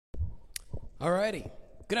Alrighty.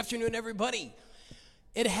 Good afternoon, everybody.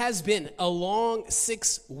 It has been a long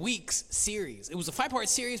 6 weeks series. It was a 5-part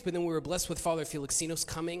series, but then we were blessed with Father Felixinos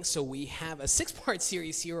coming, so we have a 6-part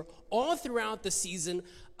series here all throughout the season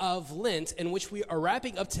of Lent, in which we are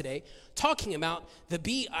wrapping up today, talking about the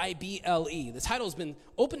Bible. The title has been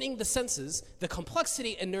Opening the Senses, the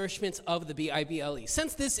Complexity and Nourishment of the Bible.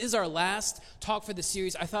 Since this is our last talk for the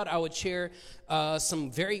series, I thought I would share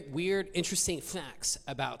some very weird, interesting facts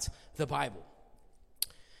about the Bible.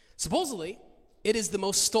 Supposedly, it is the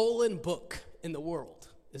most stolen book in the world,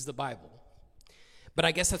 is the Bible. But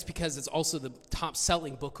I guess that's because it's also the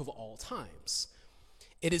top-selling book of all times.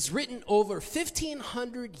 It is written over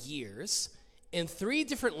 1,500 years in 3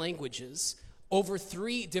 different languages over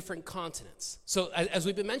 3 different continents. So as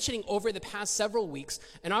we've been mentioning over the past several weeks,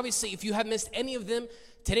 and obviously if you have missed any of them,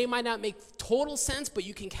 today might not make total sense, but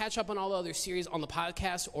you can catch up on all the other series on the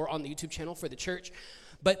podcast or on the YouTube channel for the church.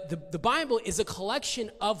 But the Bible is a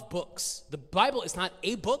collection of books. The Bible is not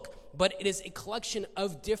a book, but it is a collection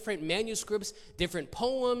of different manuscripts, different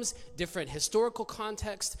poems, different historical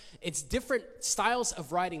context. It's different styles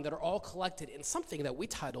of writing that are all collected in something that we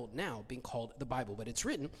titled now being called the Bible, but it's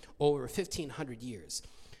written over 1,500 years.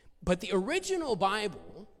 But the original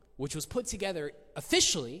Bible, which was put together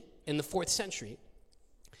officially in the 4th century,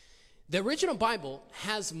 the original Bible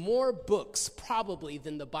has more books probably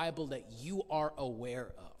than the Bible that you are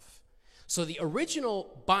aware of. So the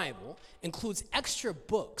original Bible includes extra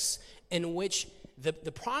books in which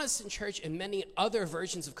the Protestant church and many other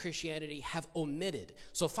versions of Christianity have omitted.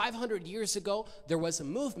 So 500 years ago, there was a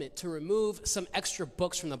movement to remove some extra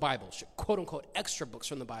books from the Bible, quote-unquote extra books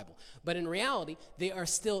from the Bible. But in reality, they are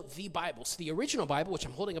still the Bible. So the original Bible, which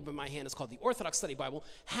I'm holding up in my hand, is called the Orthodox Study Bible,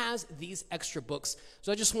 has these extra books.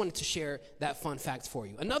 So I just wanted to share that fun fact for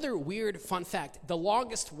you. Another weird fun fact, the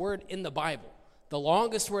longest word in the Bible. The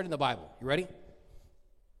longest word in the Bible. You ready?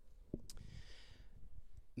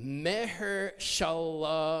 Meher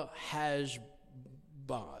Shallah Hashbaz.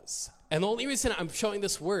 And the only reason I'm showing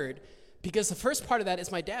this word, because the first part of that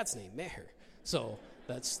is my dad's name, Meher. So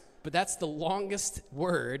that's the longest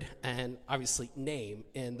word and obviously name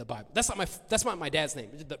in the Bible. That's not my dad's name.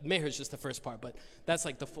 Meher is just the first part, but that's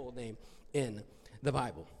like the full name in the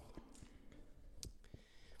Bible.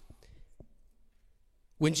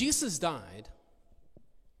 When Jesus died,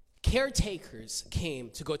 caretakers came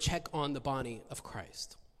to go check on the body of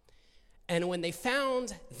Christ. And when they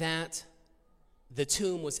found that the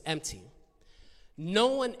tomb was empty, no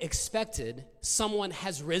one expected someone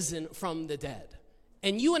has risen from the dead.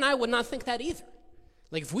 And you and I would not think that either.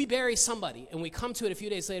 Like if we bury somebody and we come to it a few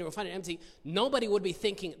days later and find it empty, nobody would be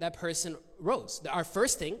thinking that person rose. Our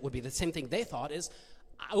first thing would be the same thing they thought is,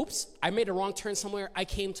 oops, I made a wrong turn somewhere, I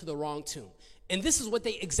came to the wrong tomb. And this is what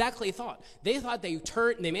they exactly thought. They thought they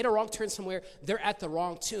made a wrong turn somewhere, they're at the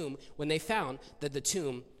wrong tomb when they found that the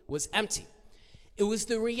tomb was empty. It was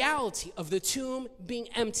the reality of the tomb being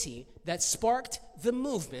empty that sparked the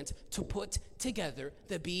movement to put together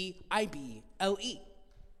the Bible.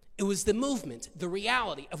 It was the movement, the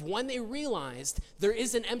reality of when they realized there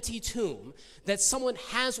is an empty tomb, that someone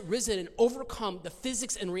has risen and overcome the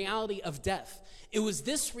physics and reality of death. It was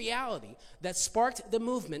this reality that sparked the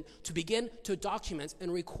movement to begin to document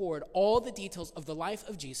and record all the details of the life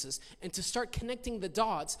of Jesus and to start connecting the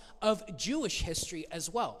dots of Jewish history as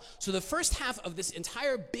well. So the first half of this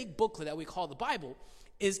entire big booklet that we call the Bible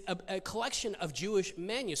is a collection of Jewish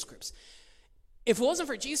manuscripts. If it wasn't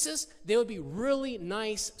for Jesus, there would be really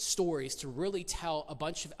nice stories to really tell a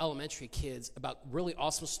bunch of elementary kids about really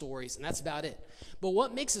awesome stories, and that's about it. But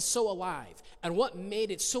what makes it so alive and what made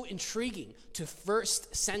it so intriguing to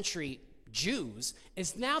first century Jews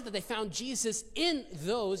is now that they found Jesus in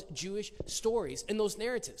those Jewish stories, in those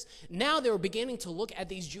narratives. Now they were beginning to look at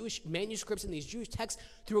these Jewish manuscripts and these Jewish texts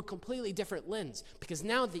through a completely different lens, because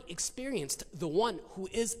now they experienced the one who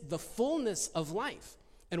is the fullness of life.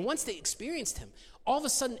 And once they experienced him, all of a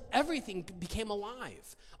sudden everything became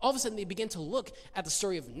alive. All of a sudden they began to look at the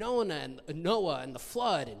story of Noah and the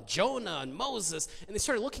flood and Jonah and Moses, and they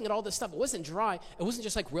started looking at all this stuff. It wasn't dry. It wasn't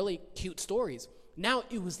just like really cute stories. Now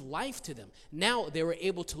it was life to them. Now they were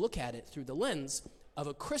able to look at it through the lens of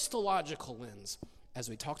a Christological lens, as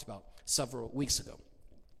we talked about several weeks ago.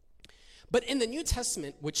 But in the New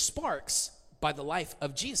Testament, which sparks by the life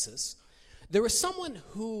of Jesus, there was someone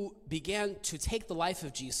who began to take the life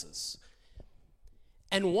of Jesus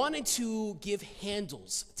and wanted to give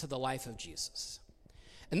handles to the life of Jesus.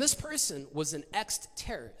 And this person was an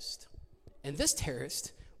ex-terrorist. And this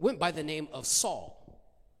terrorist went by the name of Saul.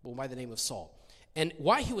 And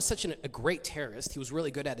why he was such a great terrorist, he was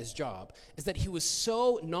really good at his job, is that he was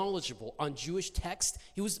so knowledgeable on Jewish text.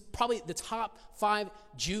 He was probably the top 5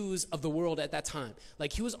 Jews of the world at that time.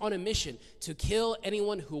 Like, he was on a mission to kill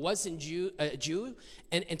anyone who wasn't Jew,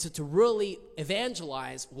 and to really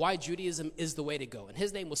evangelize why Judaism is the way to go. And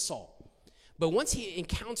his name was Saul. But once he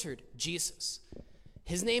encountered Jesus,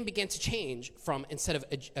 his name began to change from, instead of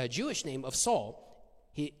a Jewish name of Saul,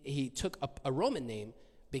 he took a Roman name,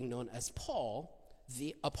 being known as Paul,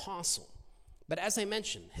 the Apostle. But as I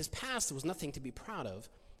mentioned, his past was nothing to be proud of,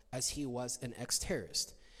 as he was an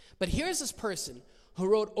ex-terrorist. But here's this person who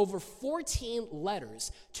wrote over 14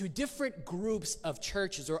 letters to different groups of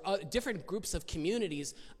churches or different groups of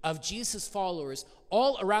communities of Jesus followers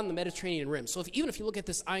all around the Mediterranean rim. So even if you look at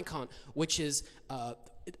this icon, which is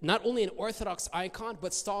not only an Orthodox icon,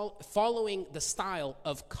 but following the style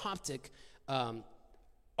of Coptic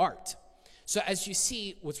art. So as you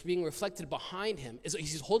see, what's being reflected behind him is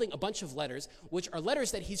he's holding a bunch of letters, which are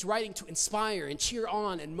letters that he's writing to inspire and cheer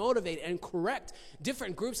on and motivate and correct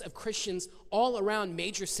different groups of Christians all around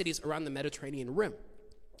major cities around the Mediterranean rim.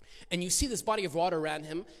 And you see this body of water around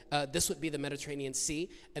him. This would be the Mediterranean Sea.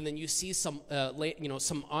 And then you see some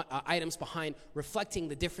items behind reflecting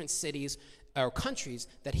the different cities or countries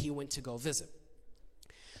that he went to go visit.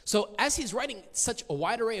 So as he's writing such a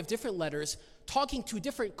wide array of different letters, talking to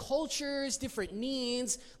different cultures, different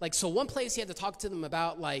needs, like, so one place he had to talk to them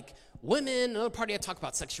about, like, women, another part he had to talk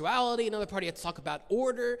about sexuality, another part he had to talk about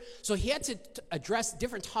order. So he had to address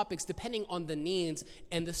different topics depending on the needs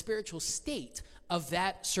and the spiritual state of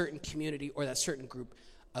that certain community or that certain group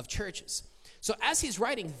of churches. So as he's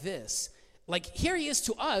writing this, like, here he is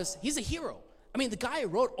to us, he's a hero. I mean, the guy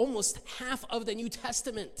wrote almost half of the New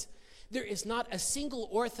Testament. There is not a single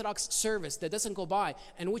Orthodox service that doesn't go by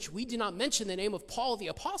in which we do not mention the name of Paul the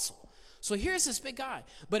Apostle. So here's this big guy.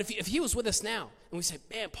 But if he was with us now, and we say,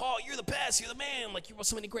 man, Paul, you're the best, you're the man, like, you wrote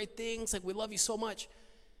so many great things, like, we love you so much,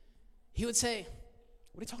 he would say,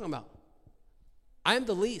 what are you talking about? I am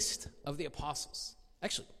the least of the apostles.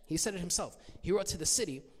 Actually, he said it himself. He wrote to the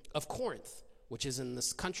city of Corinth, which is in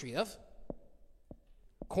this country of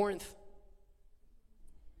Corinth,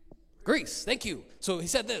 Greece. Thank you. So he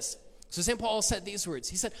said this. So St. Paul said these words.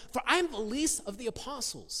 He said, for I am the least of the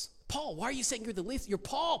apostles. Paul, why are you saying you're the least? You're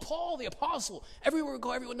Paul the apostle. Everywhere we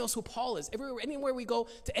go, everyone knows who Paul is. Anywhere we go,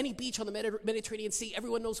 to any beach on the Mediterranean Sea,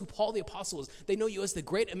 everyone knows who Paul the apostle is. They know you as the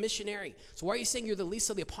great missionary. So why are you saying you're the least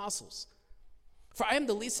of the apostles? For I am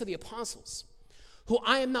the least of the apostles, who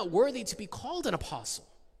I am not worthy to be called an apostle.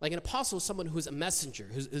 Like, an apostle is someone who's a messenger,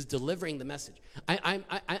 who's delivering the message.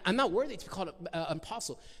 I'm not worthy to be called an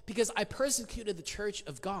apostle because I persecuted the church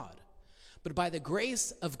of God. But by the grace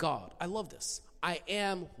of God, I love this, I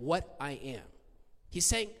am what I am. He's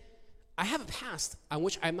saying, I have a past on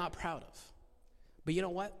which I'm not proud of. But you know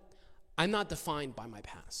what? I'm not defined by my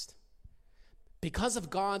past. Because of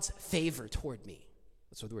God's favor toward me,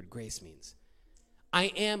 that's what the word grace means, I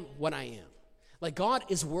am what I am. Like, God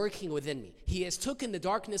is working within me. He has taken the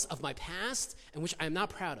darkness of my past, and which I am not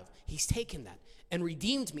proud of. He's taken that and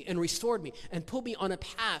redeemed me and restored me and put me on a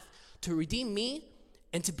path to redeem me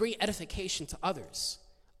and to bring edification to others.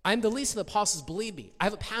 I'm the least of the apostles, believe me. I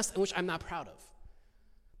have a past in which I'm not proud of.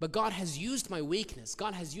 But God has used my weakness.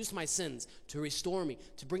 God has used my sins to restore me,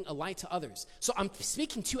 to bring a light to others. So I'm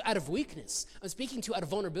speaking to you out of weakness. I'm speaking to you out of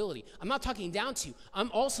vulnerability. I'm not talking down to you.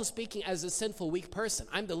 I'm also speaking as a sinful, weak person.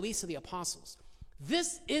 I'm the least of the apostles.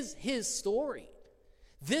 This is his story.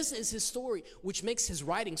 This is his story, which makes his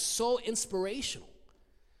writing so inspirational.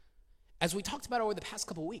 As we talked about over the past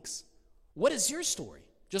couple weeks, what is your story?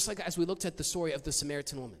 Just like as we looked at the story of the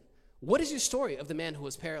Samaritan woman. What is your story of the man who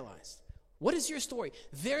was paralyzed? What is your story?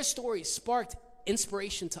 Their story sparked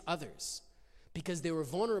inspiration to others because they were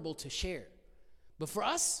vulnerable to share. But for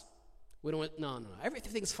us, we don't, no,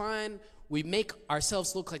 everything's fine. We make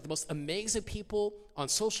ourselves look like the most amazing people on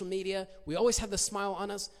social media. We always have the smile on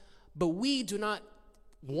us, but we do not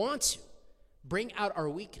want to bring out our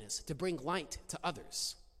weakness to bring light to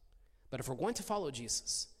others. But if we're going to follow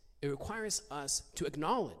Jesus, it requires us to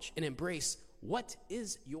acknowledge and embrace what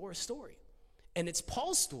is your story. And it's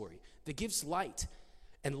Paul's story that gives light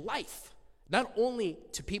and life, not only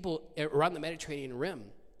to people around the Mediterranean rim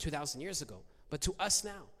 2,000 years ago, but to us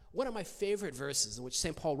now. One of my favorite verses in which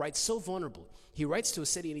St. Paul writes so vulnerable. He writes to a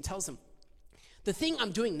city and he tells them, the thing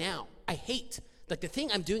I'm doing now, I hate. Like, the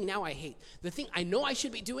thing I'm doing now, I hate. The thing I know I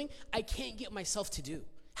should be doing, I can't get myself to do.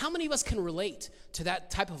 How many of us can relate to that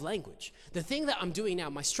type of language? The thing that I'm doing now,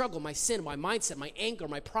 my struggle, my sin, my mindset, my anger,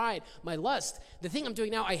 my pride, my lust, the thing I'm doing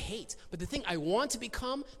now I hate. But the thing I want to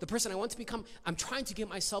become, the person I want to become, I'm trying to get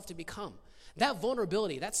myself to become. That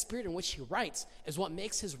vulnerability, that spirit in which he writes is what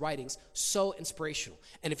makes his writings so inspirational.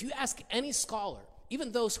 And if you ask any scholar,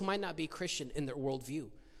 even those who might not be Christian in their worldview,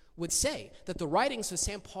 would say that the writings of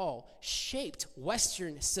St. Paul shaped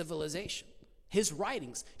Western civilization. His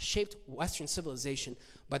writings shaped Western civilization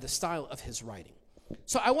by the style of his writing.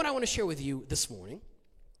 So what I want to share with you this morning,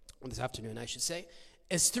 or this afternoon I should say,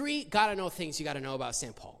 is 3 gotta-know things you gotta know about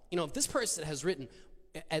St. Paul. If this person has written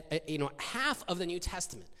half of the New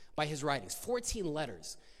Testament by his writings, 14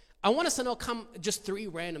 letters, I want us to know just 3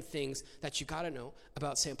 random things that you gotta know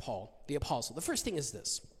about St. Paul, the apostle. The first thing is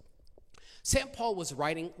this. St. Paul was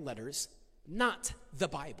writing letters, not the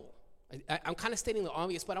Bible. I'm kind of stating the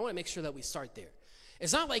obvious, but I want to make sure that we start there.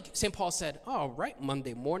 It's not like St. Paul said, all right,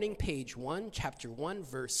 Monday morning, page 1, chapter 1,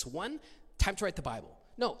 verse 1, time to write the Bible.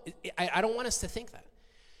 No, I don't want us to think that.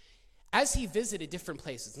 As he visited different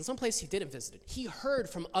places, in some places he didn't visit, he heard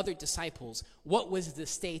from other disciples what was the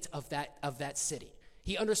state of that city.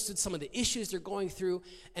 He understood some of the issues they're going through,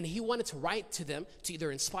 and he wanted to write to them to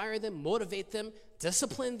either inspire them, motivate them,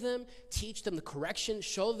 discipline them, teach them the correction,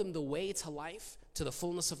 show them the way to life, to the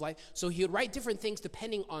fullness of life. So he would write different things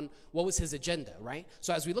depending on what was his agenda, right?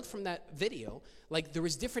 So as we look from that video, there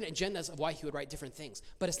was different agendas of why he would write different things.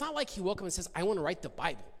 But it's not like he woke up and says, I want to write the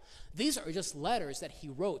Bible. These are just letters that he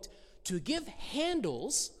wrote to give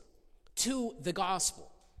handles to the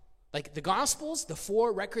gospel. Like the Gospels, the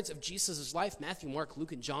 4 records of Jesus' life, Matthew, Mark,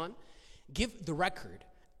 Luke, and John, give the record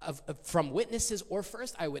from witnesses or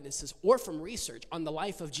first eyewitnesses or from research on the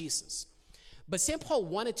life of Jesus. But St. Paul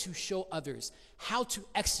wanted to show others how to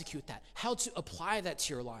execute that, how to apply that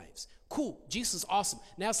to your lives. Cool, Jesus is awesome.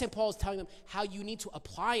 Now St. Paul is telling them how you need to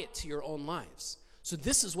apply it to your own lives. So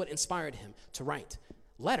this is what inspired him to write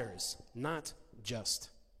letters, not just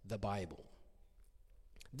the Bible.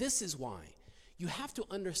 This is why you have to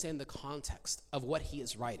understand the context of what he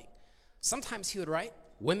is writing. Sometimes he would write,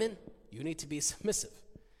 women, you need to be submissive.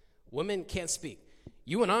 Women can't speak.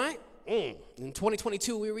 You and I, in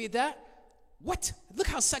 2022, we read that. What? Look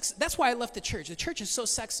how sexist. That's why I left the church. The church is so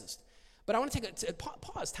sexist. But I want to take a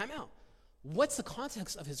pause, time out. What's the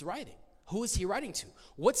context of his writing? Who is he writing to?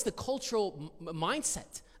 What's the cultural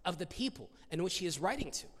mindset of the people in which he is writing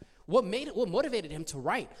to? What motivated him to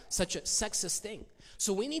write such a sexist thing?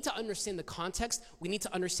 So we need to understand the context. We need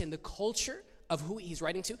to understand the culture of who he's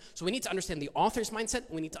writing to. So we need to understand the author's mindset.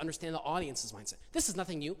 We need to understand the audience's mindset. This is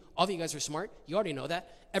nothing new. All of you guys are smart. You already know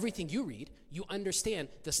that. Everything you read, you understand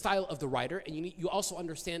the style of the writer, and you also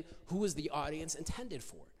understand who is the audience intended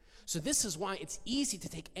for. So this is why it's easy to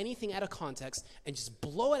take anything out of context and just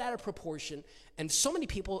blow it out of proportion. And so many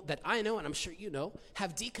people that I know, and I'm sure you know,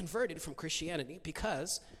 have deconverted from Christianity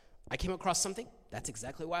because I came across something. That's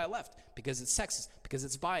exactly why I left. Because it's sexist, because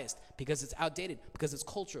it's biased, because it's outdated, because it's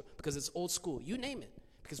cultural, because it's old school. You name it.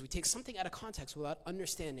 Because we take something out of context without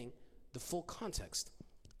understanding the full context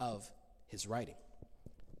of his writing.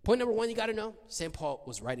 Point number 1, you got to know, St. Paul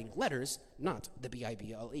was writing letters, not the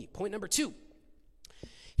Bible. Point number 2,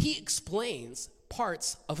 he explains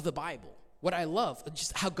parts of the Bible. What I love,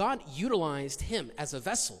 just how God utilized him as a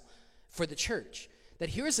vessel for the church. That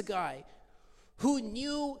here's a guy who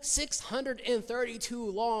knew 632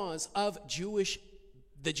 laws of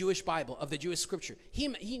the Jewish Bible, of the Jewish scripture. He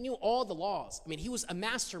knew all the laws. I mean, he was a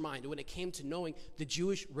mastermind when it came to knowing the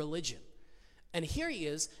Jewish religion. And here he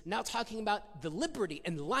is now talking about the liberty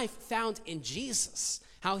and life found in Jesus,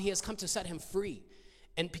 how he has come to set him free.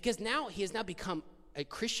 And because now he has now become a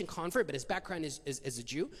Christian convert, but his background is a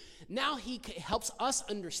Jew. Now he helps us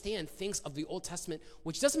understand things of the Old Testament,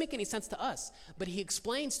 which doesn't make any sense to us, but he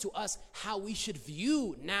explains to us how we should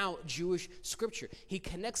view now Jewish scripture. He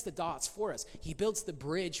connects the dots for us. He builds the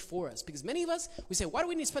bridge for us. Because many of us, we say, why do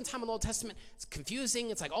we need to spend time on the Old Testament? It's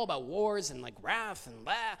confusing. It's like all about wars and like wrath and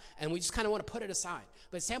blah, and we just kind of want to put it aside.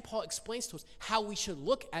 But St. Paul explains to us how we should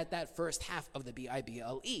look at that first half of the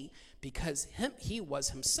Bible, because he was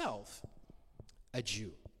himself a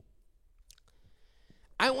Jew.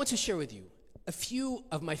 I want to share with you a few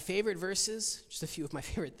of my favorite verses, just a few of my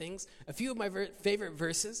favorite things, a few of my favorite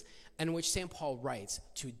verses in which St. Paul writes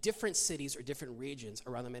to different cities or different regions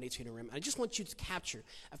around the Mediterranean Rim. I just want you to capture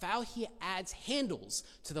of how he adds handles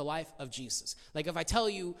to the life of Jesus. Like if I tell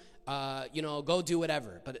you, go do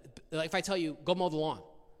whatever, but like if I tell you, go mow the lawn.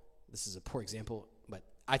 This is a poor example, but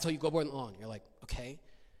I tell you, go mow the lawn. You're like, okay.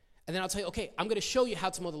 And then I'll tell you, okay, I'm going to show you how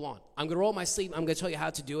to mow the lawn. I'm going to roll my sleeve. I'm going to tell you how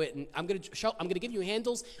to do it. And I'm going to give you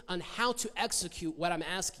handles on how to execute what I'm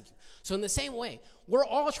asking you. So in the same way, we're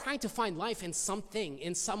all trying to find life in something,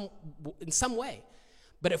 in some way.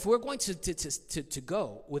 But if we're going to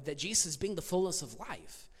go with that Jesus being the fullness of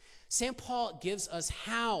life, St. Paul gives us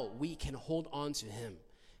how we can hold on to him,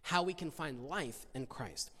 how we can find life in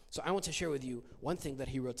Christ. So I want to share with you one thing that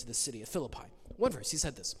he wrote to the city of Philippi. One verse, he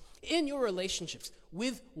said this: in your relationships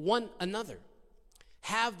with one another,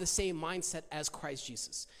 have the same mindset as Christ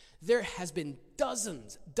Jesus. There has been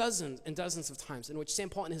dozens and dozens of times in which St.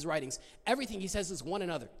 Paul in his writings, everything he says is one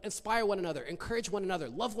another, inspire one another, encourage one another,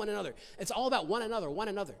 love one another. It's all about one another, one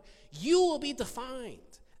another. You will be defined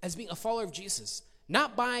as being a follower of Jesus,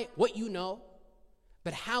 not by what you know,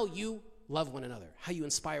 but how you love one another, how you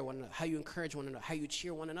inspire one another, how you encourage one another, how you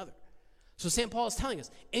cheer one another. So St. Paul is telling us,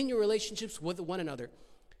 in your relationships with one another,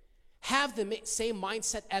 have the same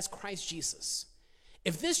mindset as Christ Jesus.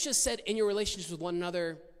 If this just said in your relationships with one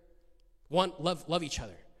another, love each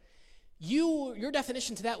other, your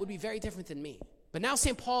definition to that would be very different than me. But now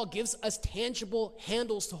St. Paul gives us tangible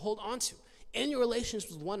handles to hold on to. In your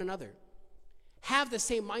relationships with one another, have the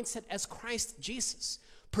same mindset as Christ Jesus.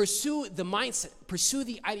 Pursue the mindset, pursue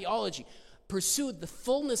the ideology, pursue the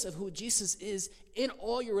fullness of who Jesus is in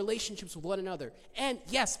all your relationships with one another. And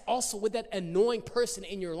yes, also with that annoying person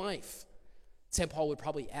in your life. St. Paul would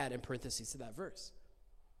probably add in parentheses to that verse.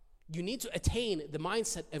 You need to attain the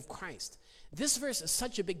mindset of Christ. This verse is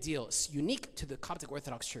such a big deal. It's unique to the Coptic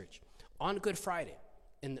Orthodox Church. On Good Friday,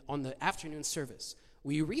 on the afternoon service,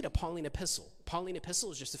 we read a Pauline epistle. Pauline epistle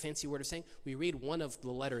is just a fancy word of saying we read one of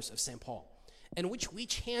the letters of St. Paul, in which we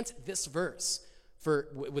chant this verse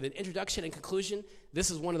with an introduction and conclusion. This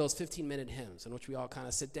is one of those 15-minute hymns in which we all kind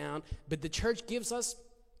of sit down. But the church gives us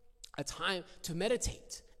a time to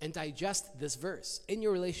meditate and digest this verse. In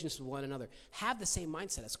your relationships with one another, have the same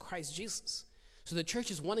mindset as Christ Jesus. So the church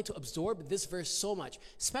is wanting to absorb this verse so much,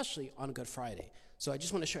 especially on Good Friday. So I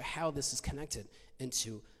just want to share how this is connected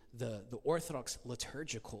into the Orthodox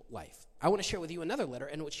liturgical life. I want to share with you another letter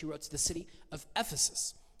in which he wrote to the city of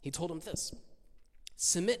Ephesus. He told them this: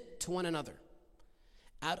 submit to one another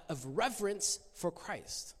out of reverence for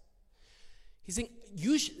Christ. He's saying,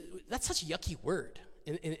 that's such a yucky word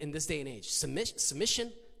in this day and age.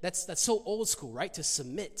 Submission, that's so old school, right? To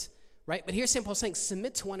submit, right? But here's St. Paul saying,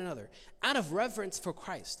 submit to one another out of reverence for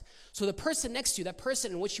Christ. So the person next to you, that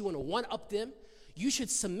person in which you want to one-up them, you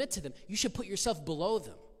should submit to them. You should put yourself below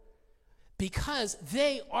them because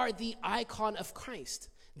they are the icon of Christ.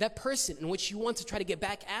 That person in which you want to try to get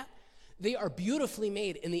back at, they are beautifully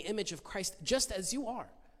made in the image of Christ, just as you are.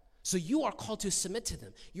 So you are called to submit to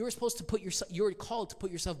them. You're called to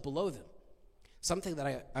put yourself below them. Something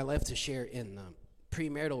that I love to share in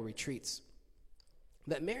premarital retreats,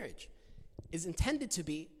 that marriage is intended to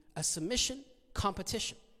be a submission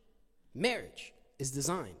competition. Marriage is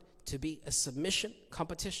designed to be a submission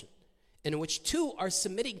competition in which two are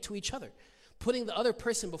submitting to each other, putting the other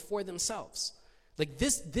person before themselves. Like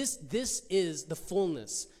this is the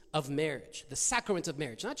fullness of marriage, the sacrament of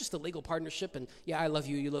marriage, not just the legal partnership and yeah, I love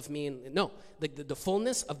you, you love me. And no, like the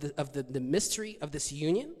fullness of the mystery of this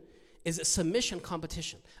union is a submission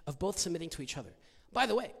competition of both submitting to each other. By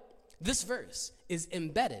the way, this verse is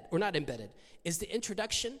is the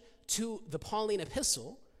introduction to the Pauline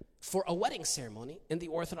epistle for a wedding ceremony in the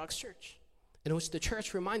Orthodox Church, in which the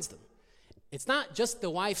church reminds them, it's not just the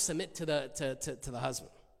wife submit to the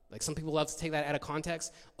husband. Like some people love to take that out of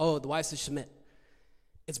context. Oh, the wife should submit.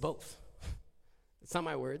 It's both. It's not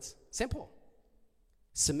my words. St. Paul.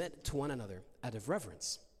 Submit to one another out of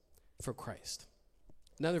reverence for Christ.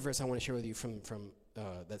 Another verse I want to share with you from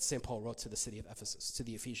that St. Paul wrote to the city of Ephesus, to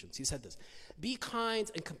the Ephesians. He said this: be kind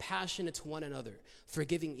and compassionate to one another,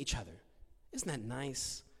 forgiving each other. Isn't that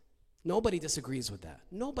nice? Nobody disagrees with that.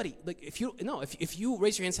 Nobody. Like if you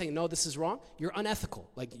raise your hand saying no, this is wrong, you're unethical.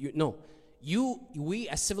 Like we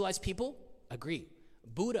as civilized people agree.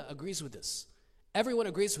 Buddha agrees with this. Everyone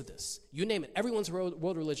agrees with this. You name it. Everyone's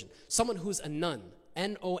world religion. Someone who's a nun,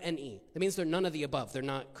 N-O-N-E. That means they're none of the above. They're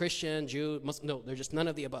not Christian, Jew, Muslim. No, they're just none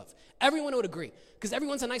of the above. Everyone would agree. Because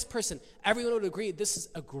everyone's a nice person. Everyone would agree this is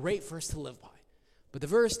a great verse to live by. But the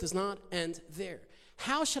verse does not end there.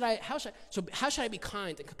 How should I be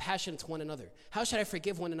kind and compassionate to one another? How should I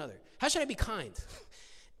forgive one another? How should I be kind?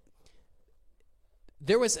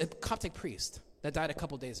 There was a Coptic priest that died a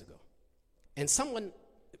couple days ago. And someone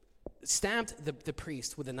stabbed the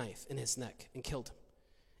priest with a knife in his neck and killed him.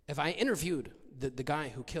 If I interviewed the guy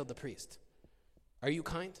who killed the priest, are you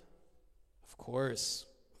kind? Of course.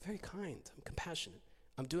 I'm very kind. I'm compassionate.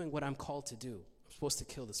 I'm doing what I'm called to do. I'm supposed to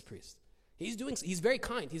kill this priest. He's very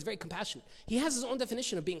kind. He's very compassionate. He has his own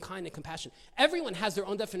definition of being kind and compassionate. Everyone has their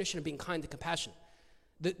own definition of being kind and compassionate.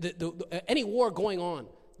 Any war going on,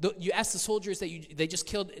 you ask the soldiers that they just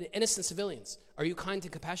killed innocent civilians, are you kind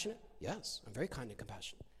and compassionate? Yes, I'm very kind and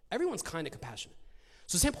compassionate. Everyone's kind and compassionate.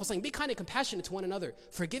 So St. Paul's saying, be kind and compassionate to one another,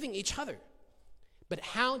 forgiving each other. But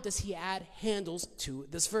how does he add handles to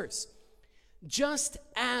this verse? Just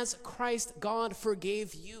as Christ God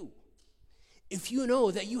forgave you. If you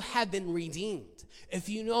know that you have been redeemed, if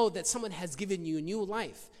you know that someone has given you new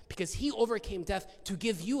life because he overcame death to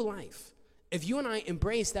give you life, if you and I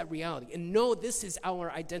embrace that reality and know this is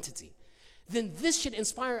our identity, then this should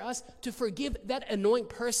inspire us to forgive that annoying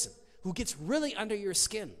person who gets really under your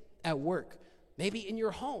skin at work, maybe in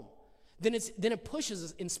your home. Then it pushes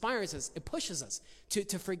us, inspires us, it pushes us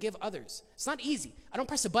to forgive others. It's not easy. I don't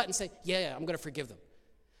press a button and say, yeah, I'm going to forgive them.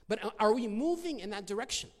 But are we moving in that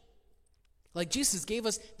direction? Like Jesus gave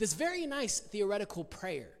us this very nice theoretical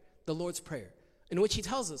prayer, the Lord's Prayer, in which he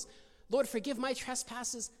tells us, Lord, forgive my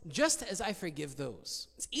trespasses just as I forgive those.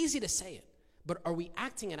 It's easy to say it, but are we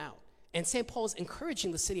acting it out? And St. Paul is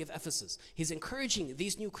encouraging the city of Ephesus. He's encouraging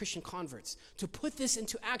these new Christian converts to put this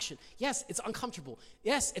into action. Yes, it's uncomfortable.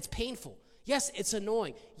 Yes, it's painful. Yes, it's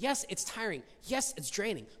annoying. Yes, it's tiring. Yes, it's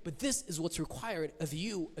draining. But this is what's required of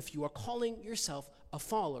you if you are calling yourself a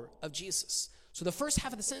follower of Jesus. So the first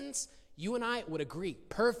half of the sentence, you and I would agree.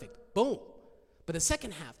 Perfect. Boom. But the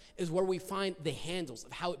second half is where we find the handles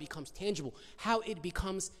of how it becomes tangible, how it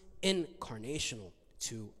becomes incarnational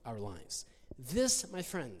to our lives. This, my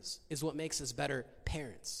friends, is what makes us better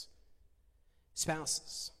parents,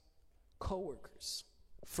 spouses, co-workers,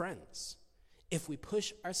 friends, if we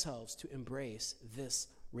push ourselves to embrace this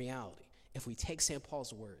reality, if we take St.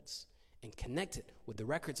 Paul's words and connect it with the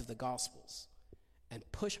records of the Gospels and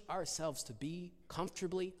push ourselves to be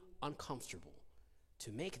comfortably uncomfortable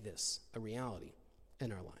to make this a reality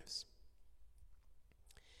in our lives.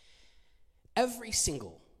 Every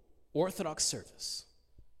single Orthodox service,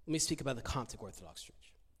 let me speak about the Coptic Orthodox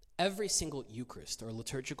Church. Every single Eucharist or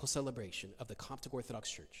liturgical celebration of the Coptic Orthodox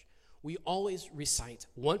Church, we always recite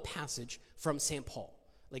one passage from St. Paul.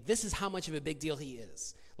 Like, this is how much of a big deal he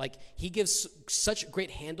is. Like, he gives such great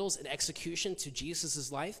handles and execution to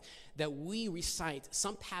Jesus' life that we recite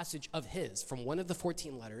some passage of his from one of the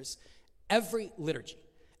 14 letters every liturgy.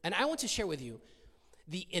 And I want to share with you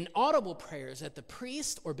the inaudible prayers that the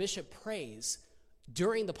priest or bishop prays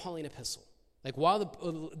during the Pauline epistle. Like, while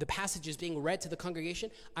the passage is being read to the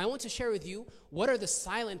congregation, I want to share with you what are the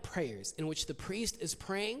silent prayers in which the priest is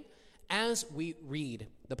praying as we read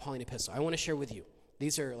the Pauline epistle. I want to share with you.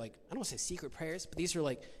 These are like, I don't want to say secret prayers, but these are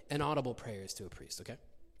like inaudible prayers to a priest, okay?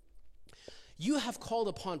 You have called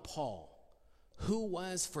upon Paul, who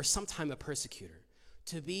was for some time a persecutor,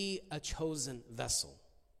 to be a chosen vessel.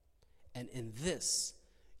 And in this,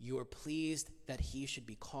 you are pleased that he should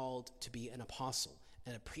be called to be an apostle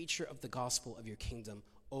and a preacher of the gospel of your kingdom,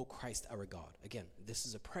 O Christ our God. Again, this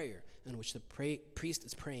is a prayer in which the priest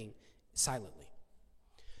is praying silently.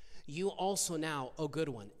 You also now, O good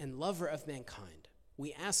one and lover of mankind,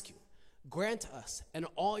 we ask you, grant us and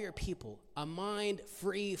all your people a mind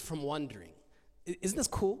free from wandering. Isn't this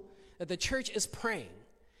cool? That the church is praying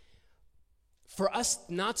for us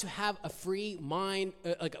not to have a free mind,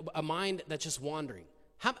 like a mind that's just wandering.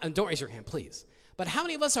 And don't raise your hand, please. But how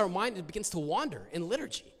many of us, our mind begins to wander in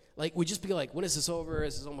liturgy? Like, we just be like, when is this over?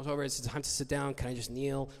 Is this almost over? Is it time to sit down? Can I just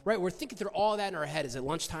kneel? Right? We're thinking through all that in our head. Is it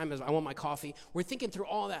lunchtime? I want my coffee. We're thinking through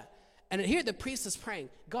all that. And here the priest is praying,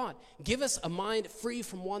 God, give us a mind free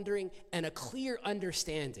from wandering and a clear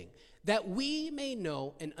understanding that we may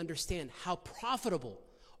know and understand how profitable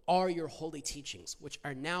are your holy teachings, which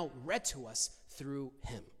are now read to us through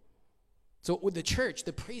him. So with the church,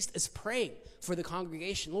 the priest is praying for the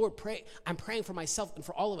congregation. Lord, I'm praying for myself and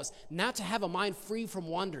for all of us not to have a mind free from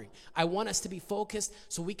wandering. I want us to be focused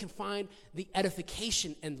so we can find the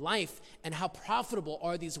edification in life and how profitable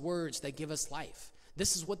are these words that give us life.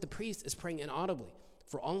 This is what the priest is praying inaudibly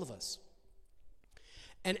for all of us.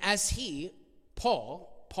 And as Paul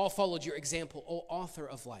followed your example, O author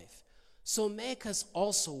of life, so make us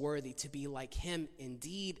also worthy to be like him in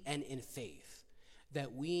deed and in faith,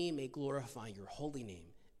 that we may glorify your holy name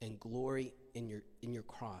and glory in your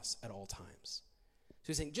cross at all times. So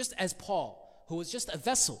he's saying, just as Paul, who was just a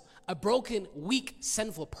vessel, a broken, weak,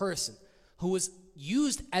 sinful person, who was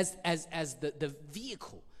used as the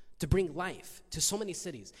vehicle to bring life to so many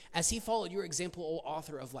cities, as he followed your example, O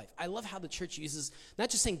author of life. I love how the church uses,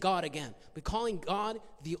 not just saying God again, but calling God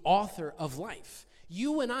the author of life.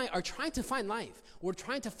 You and I are trying to find life. We're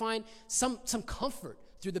trying to find some comfort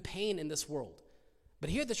through the pain in this world. But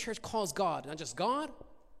here the church calls God, not just God,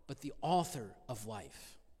 but the author of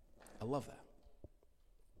life. I love that.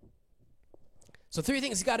 So 3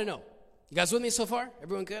 things you got to know. You guys with me so far?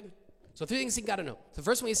 Everyone good? So 3 things you got to know. The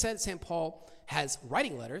first one he said, St. Paul has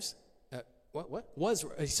writing letters.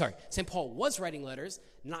 St. Paul was writing letters,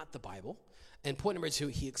 not the Bible. And point number 2,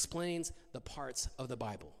 he explains the parts of the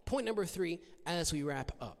Bible. Point number 3, as we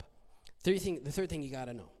wrap up. The third thing you got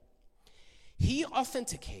to know.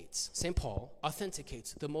 St. Paul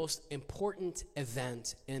authenticates the most important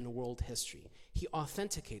event in world history. He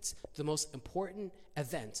authenticates the most important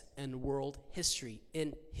event in world history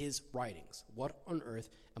in his writings. What on earth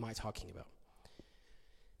am I talking about?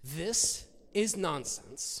 This is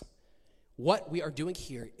nonsense. What we are doing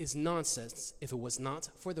here is nonsense if it was not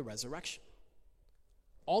for the resurrection.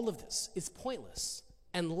 All of this is pointless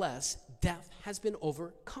unless death has been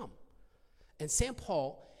overcome. And St.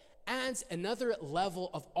 Paul adds another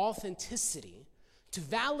level of authenticity to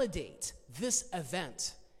validate this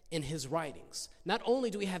event in his writings. Not only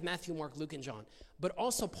do we have Matthew, Mark, Luke, and John, but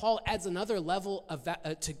also Paul adds another level of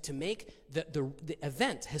to make the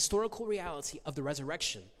event, historical reality of the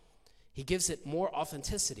resurrection. He gives it more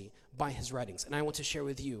authenticity by his writings. And I want to share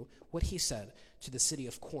with you what he said to the city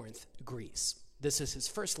of Corinth, Greece. This is his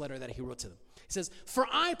first letter that he wrote to them. He says, "For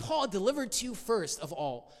I, Paul, delivered to you first of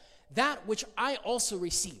all that which I also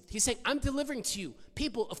received." He's saying, I'm delivering to you.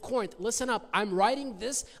 People of Corinth, listen up. I'm writing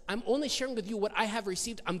this. I'm only sharing with you what I have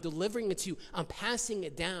received. I'm delivering it to you. I'm passing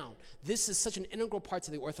it down. This is such an integral part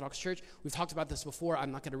to the Orthodox Church. We've talked about this before.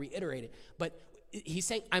 I'm not going to reiterate it. But he's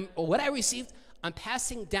saying, what I received, I'm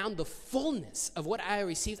passing down the fullness of what I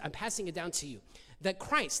received. I'm passing it down to you. That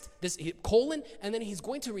Christ, this colon, and then he's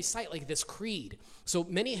going to recite like this creed. So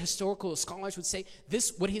many historical scholars would say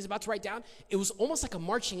this, what he's about to write down, it was almost like a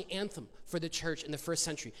marching anthem for the church in the first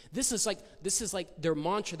century. This is like their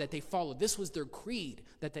mantra that they followed. This was their creed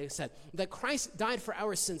that they said, that Christ died for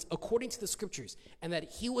our sins according to the scriptures, and that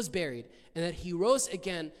he was buried, and that he rose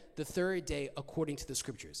again the third day according to the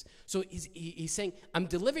scriptures. So he's saying, I'm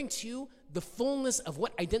delivering to you the fullness of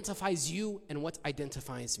what identifies you and what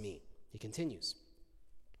identifies me. He continues.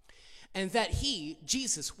 And that he,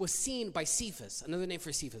 Jesus, was seen by Cephas. Another name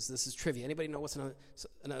for Cephas. This is trivia. Anybody know what's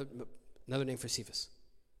another name for Cephas?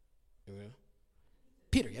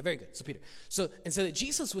 Peter. Yeah, very good. So Peter. So that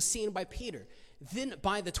Jesus was seen by Peter, then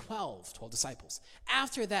by the 12 disciples.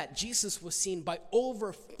 After that, Jesus was seen by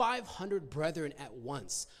over 500 brethren at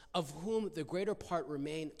once, of whom the greater part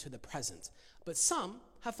remain to the present. But some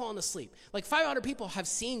have fallen asleep. Like 500 people have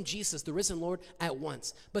seen Jesus, the risen Lord, at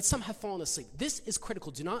once, but some have fallen asleep. This is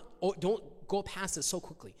critical. Don't go past this so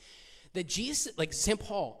quickly. That Jesus, like St.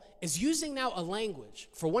 Paul, is using now a language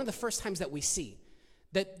for one of the first times that we see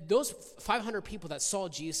that those 500 people that saw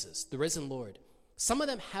Jesus, the risen Lord, some of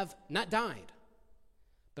them have not died,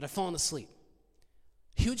 but have fallen asleep.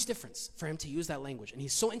 Huge difference for him to use that language. And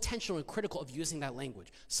he's so intentional and critical of using that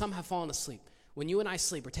language. Some have fallen asleep. When you and I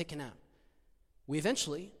sleep or take a nap, we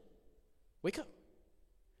eventually wake up.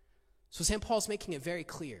 So St. Paul's making it very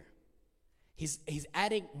clear. He's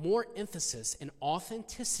adding more emphasis and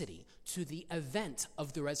authenticity to the event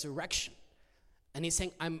of the resurrection. And he's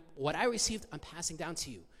saying, what I received, I'm passing down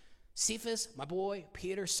to you. Cephas, my boy,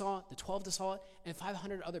 Peter saw it, the 12 saw it, and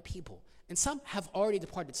 500 other people. And some have already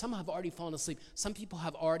departed. Some have already fallen asleep. Some people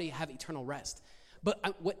have already have eternal rest. But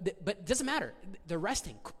it doesn't matter. They're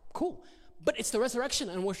resting. Cool. But it's the resurrection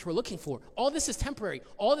in which we're looking for. All this is temporary.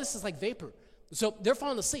 All this is like vapor. So they're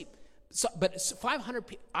falling asleep. But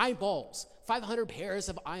 500 eyeballs, 500 pairs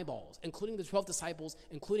of eyeballs, including the 12 disciples,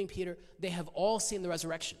 including Peter, they have all seen the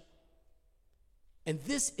resurrection. And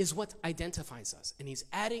this is what identifies us. And he's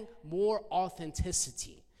adding more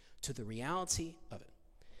authenticity to the reality of it.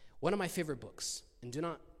 One of my favorite books, and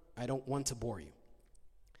I don't want to bore you,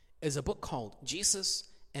 is a book called Jesus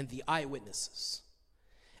and the Eyewitnesses.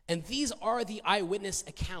 And these are the eyewitness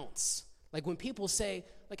accounts. Like when people say,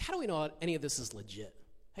 like, how do we know any of this is legit?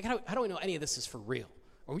 Like, how do we know any of this is for real?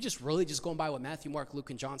 Are we just really just going by what Matthew, Mark, Luke,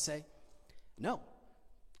 and John say? No.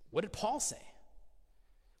 What did Paul say?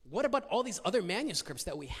 What about all these other manuscripts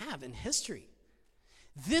that we have in history?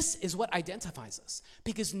 This is what identifies us,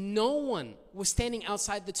 because no one was standing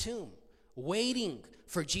outside the tomb waiting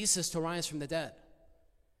for Jesus to rise from the dead.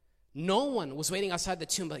 No one was waiting outside the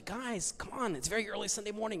tomb like, guys, come on, it's very early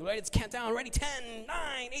Sunday morning, right? It's countdown, ready, 10,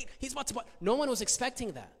 9, 8, he's about to... No one was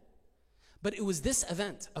expecting that. But it was this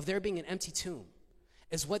event of there being an empty tomb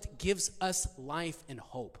is what gives us life and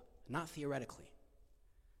hope, not theoretically,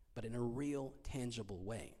 but in a real, tangible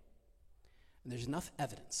way. And there's enough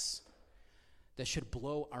evidence that should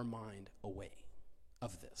blow our mind away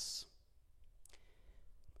of this.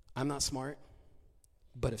 I'm not smart,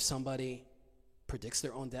 but if somebody predicts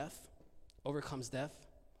their own death, overcomes death,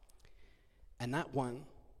 and not 1,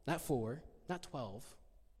 not 4, not 12,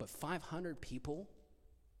 but 500 people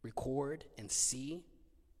record and see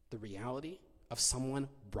the reality of someone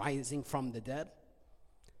rising from the dead,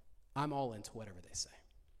 I'm all into whatever they say.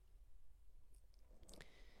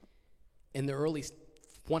 In the early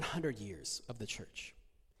 100 years of the church,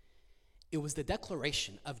 it was the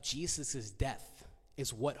declaration of Jesus' death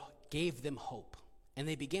is what gave them hope. And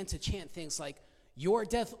they began to chant things like, "Your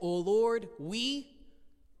death, O Lord, we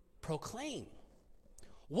proclaim."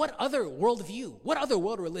 What other worldview, what other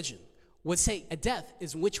world religion would say a death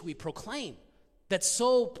is which we proclaim? That's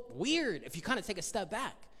so weird if you kind of take a step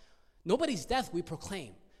back. Nobody's death we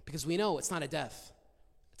proclaim because we know it's not a death.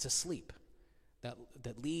 It's a sleep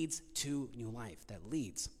that leads to new life, that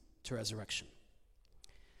leads to resurrection.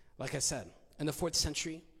 Like I said, in the 4th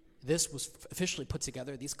century, this was officially put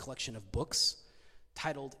together, these collection of books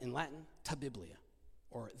titled in Latin, Ta Biblia,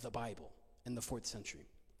 or the Bible, in the 4th century.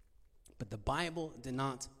 But the Bible did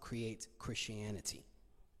not create Christianity.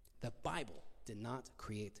 The Bible did not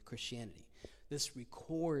create Christianity. This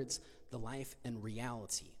records the life and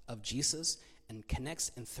reality of Jesus and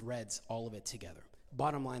connects and threads all of it together.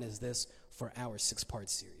 Bottom line is this for our 6-part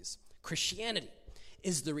series. Christianity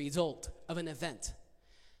is the result of an event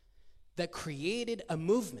that created a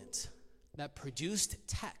movement that produced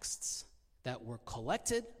texts that were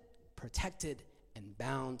collected, protected, and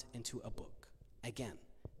bound into a book. Again,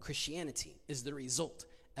 Christianity is the result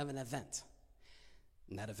of an event.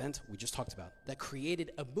 And that event we just talked about, that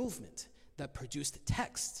created a movement that produced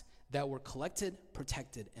texts that were collected,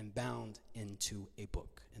 protected, and bound into a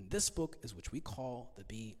book. And this book is which we call the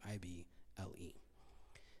Bible.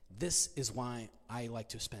 This is why I like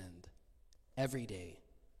to spend every day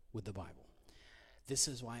with the Bible. This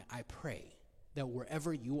is why I pray that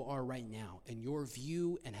wherever you are right now in your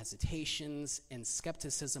view and hesitations and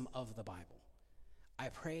skepticism of the Bible, I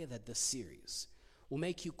pray that this series will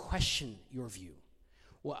make you question your view,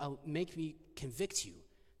 will make me convict you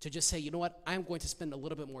to just say, you know what, I'm going to spend a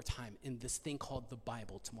little bit more time in this thing called the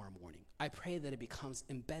Bible tomorrow morning. I pray that it becomes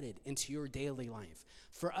embedded into your daily life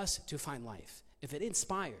for us to find life. If it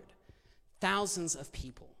inspired thousands of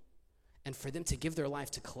people and for them to give their life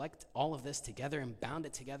to collect all of this together and bound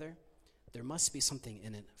it together, there must be something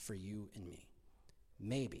in it for you and me.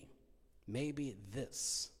 Maybe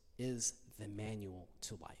this is the manual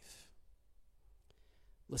to life.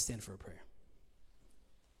 Let's stand for a prayer.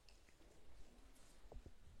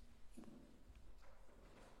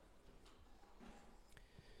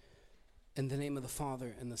 In the name of the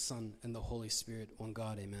Father, and the Son, and the Holy Spirit, one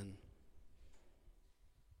God, amen.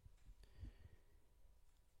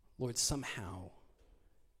 Lord, somehow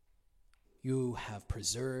you have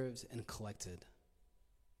preserved and collected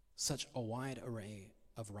such a wide array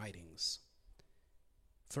of writings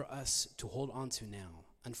for us to hold on to now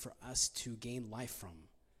and for us to gain life from.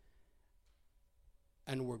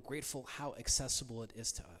 And we're grateful how accessible it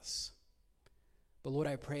is to us. But Lord,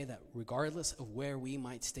 I pray that regardless of where we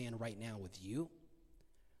might stand right now with you,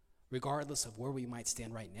 regardless of where we might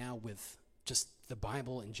stand right now with just the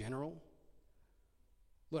Bible in general,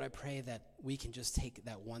 Lord, I pray that we can just take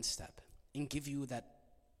that one step and give you that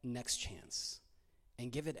next chance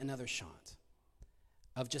and give it another shot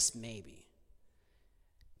of just maybe.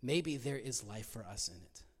 Maybe there is life for us in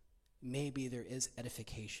it. Maybe there is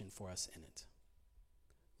edification for us in it.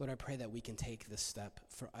 Lord, I pray that we can take this step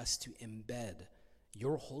for us to embed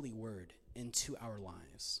your holy word into our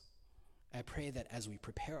lives. I pray that as we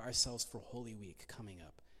prepare ourselves for Holy Week coming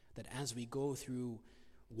up, that as we go through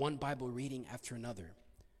one Bible reading after another,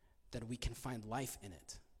 that we can find life in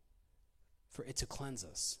it, for it to cleanse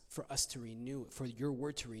us, for us to renew, for your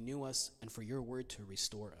word to renew us, and for your word to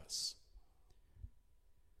restore us.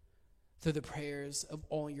 Through the prayers of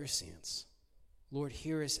all your saints, Lord,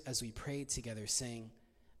 hear us as we pray together, saying,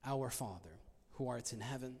 Our Father, who art in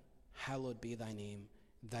heaven, hallowed be thy name.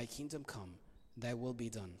 Thy kingdom come, thy will be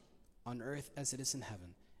done, on earth as it is in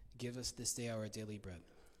heaven. Give us this day our daily bread,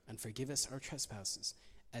 and forgive us our trespasses,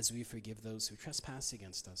 as we forgive those who trespass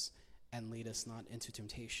against us. And lead us not into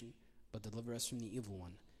temptation, but deliver us from the evil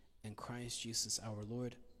one. In Christ Jesus our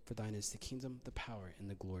Lord, for thine is the kingdom, the power, and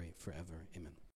the glory forever. Amen.